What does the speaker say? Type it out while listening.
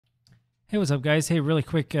Hey, what's up, guys? Hey, really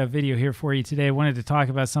quick video here for you today. I wanted to talk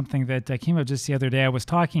about something that came up just the other day. I was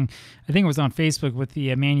talking, I think it was on Facebook, with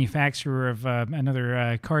the manufacturer of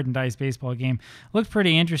another card and dice baseball game. Looked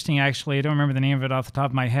pretty interesting, actually. I don't remember the name of it off the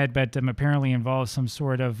top of my head, but apparently involves some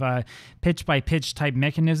sort of pitch-by-pitch type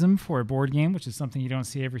mechanism for a board game, which is something you don't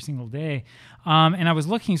see every single day. And I was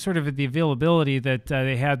looking sort of at the availability that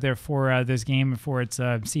they had there for this game and for its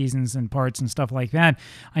seasons and parts and stuff like that.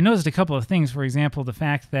 I noticed a couple of things. For example, the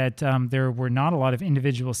fact that there were not a lot of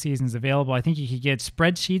individual seasons available. I think you could get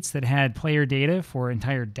spreadsheets that had player data for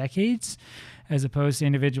entire decades as opposed to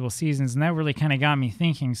individual seasons, and that really kind of got me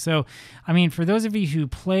thinking. So, I mean, for those of you who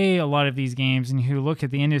play a lot of these games and who look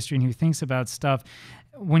at the industry and who thinks about stuff,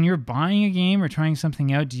 when you're buying a game or trying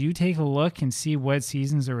something out, do you take a look and see what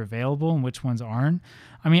seasons are available and which ones aren't?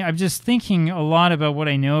 I mean, I'm just thinking a lot about what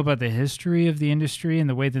I know about the history of the industry and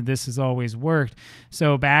the way that this has always worked.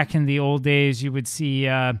 So back in the old days, you would see,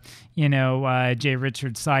 Jay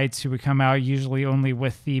Richards sites who would come out usually only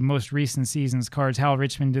with the most recent season's cards. Hal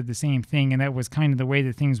Richmond did the same thing, and that was kind of the way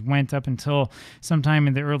that things went up until sometime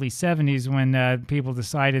in the early 70s when people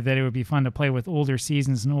decided that it would be fun to play with older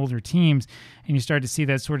seasons and older teams, and you start to see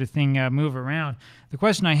that sort of thing move around. The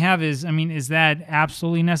question I have is, I mean, is that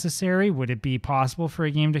absolutely necessary? Would it be possible for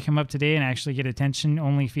a game to come up today and actually get attention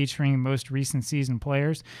only featuring most recent season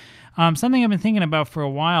players? Something I've been thinking about for a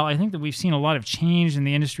while. I think that we've seen a lot of change in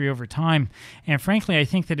the industry over time, and frankly, I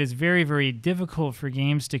think that it's very, very difficult for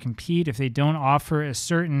games to compete if they don't offer a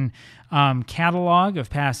certain catalog of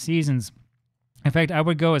past seasons. In fact, I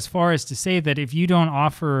would go as far as to say that if you don't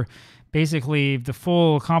offer basically the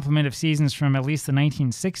full complement of seasons from at least the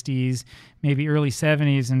 1960s, maybe early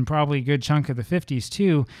 70s, and probably a good chunk of the 50s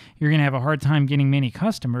too, you're going to have a hard time getting many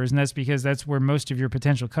customers, and that's because that's where most of your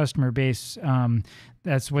potential customer base,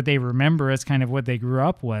 that's what they remember. It's kind of what they grew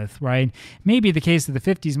up with, right? Maybe the case of the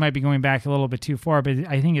 50s might be going back a little bit too far, but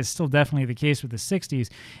I think it's still definitely the case with the 60s.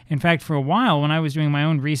 In fact, for a while, when I was doing my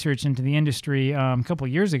own research into the industry a couple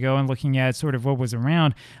of years ago and looking at sort of what was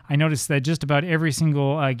around, I noticed that just about every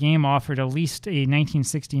single game offered at least a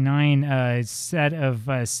 1969 set of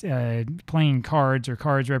playing cards or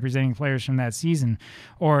cards representing players from that season,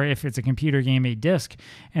 or if it's a computer game, a disc.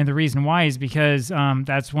 And the reason why is because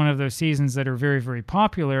that's one of those seasons that are very, very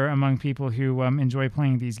popular among people who enjoy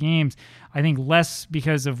playing these games. I think less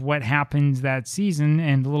because of what happened that season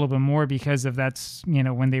and a little bit more because of that's,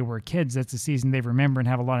 when they were kids, that's a season they remember and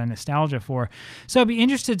have a lot of nostalgia for. So I'd be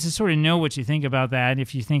interested to sort of know what you think about that,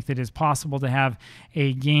 if you think that it's possible to have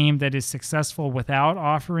a game that is successful without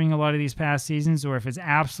offering a lot of these past seasons, or if it's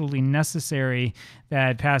absolutely necessary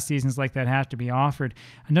that past seasons like that have to be offered.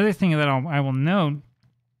 Another thing that I will note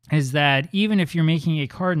is that even if you're making a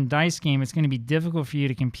card and dice game, it's going to be difficult for you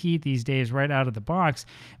to compete these days right out of the box,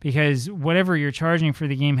 because whatever you're charging for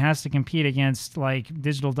the game has to compete against like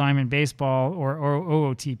Digital Diamond Baseball or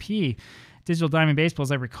OOTP. Digital Diamond Baseball,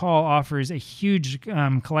 as I recall, offers a huge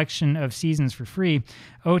collection of seasons for free.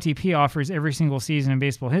 OOTP offers every single season in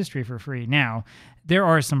baseball history for free. Now, there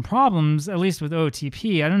are some problems, at least with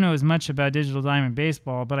OOTP. I don't know as much about Digital Diamond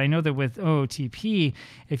Baseball, but I know that with OOTP,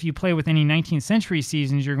 if you play with any 19th century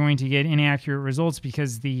seasons, you're going to get inaccurate results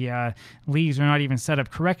because the leagues are not even set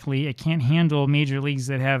up correctly. It can't handle major leagues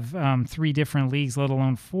that have 3 different leagues, let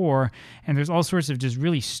alone 4. And there's all sorts of just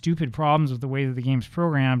really stupid problems with the way that the game's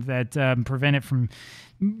programmed that prevent it from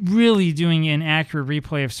really doing an accurate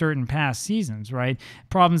replay of certain past seasons, right?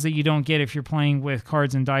 Problems that you don't get if you're playing with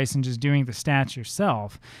cards and dice and just doing the stats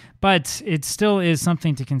yourself. But it still is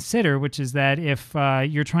something to consider, which is that if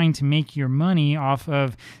you're trying to make your money off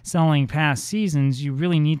of selling past seasons, you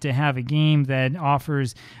really need to have a game that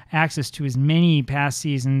offers access to as many past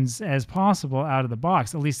seasons as possible out of the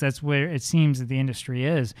box. At least that's where it seems that the industry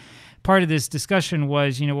is. Part of this discussion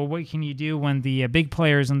was, well, what can you do when the big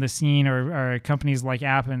players on the scene are companies like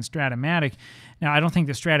APBA and Strat-O-Matic? Now, I don't think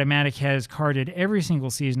the Strat-O-Matic has carded every single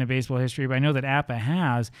season of baseball history, but I know that APBA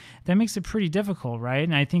has. That makes it pretty difficult, right?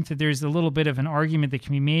 And I think that there's a little bit of an argument that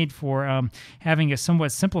can be made for having a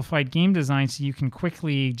somewhat simplified game design so you can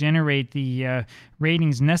quickly generate the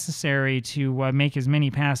ratings necessary to make as many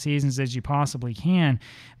past seasons as you possibly can.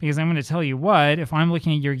 Because I'm going to tell you what, if I'm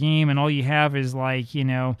looking at your game and all you have is like,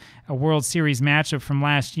 a World Series matchup from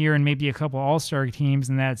last year and maybe a couple All-Star teams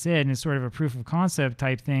and that's it, and it's sort of a proof of concept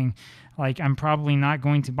type thing, like I'm probably not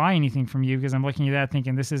going to buy anything from you because I'm looking at that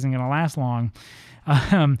thinking this isn't going to last long.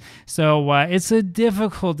 So it's a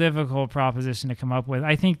difficult proposition to come up with.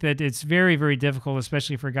 I think that it's very, very difficult,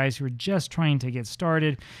 especially for guys who are just trying to get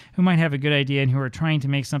started, who might have a good idea and who are trying to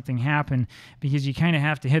make something happen, because you kind of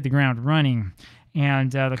have to hit the ground running,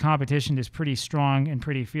 and the competition is pretty strong and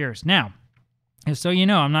pretty fierce. Now, And so,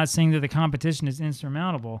 I'm not saying that the competition is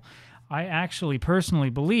insurmountable. I actually personally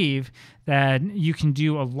believe that you can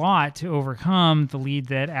do a lot to overcome the lead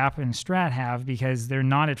that APBA and Strat have, because they're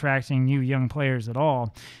not attracting new young players at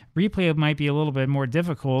all. Replay might be a little bit more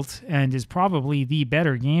difficult and is probably the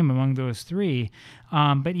better game among those three.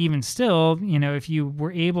 But even still, if you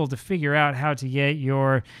were able to figure out how to get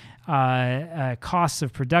your costs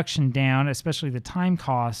of production down, especially the time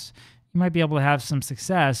costs, you might be able to have some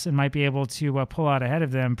success and might be able to pull out ahead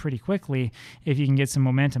of them pretty quickly if you can get some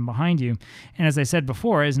momentum behind you. And as I said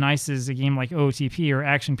before, as nice as a game like OOTP or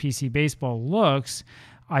Action PC Baseball looks,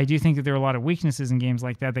 I do think that there are a lot of weaknesses in games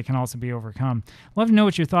like that can also be overcome. Love to know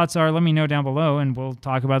what your thoughts are. Let me know down below, and we'll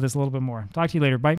talk about this a little bit more. Talk to you later. Bye.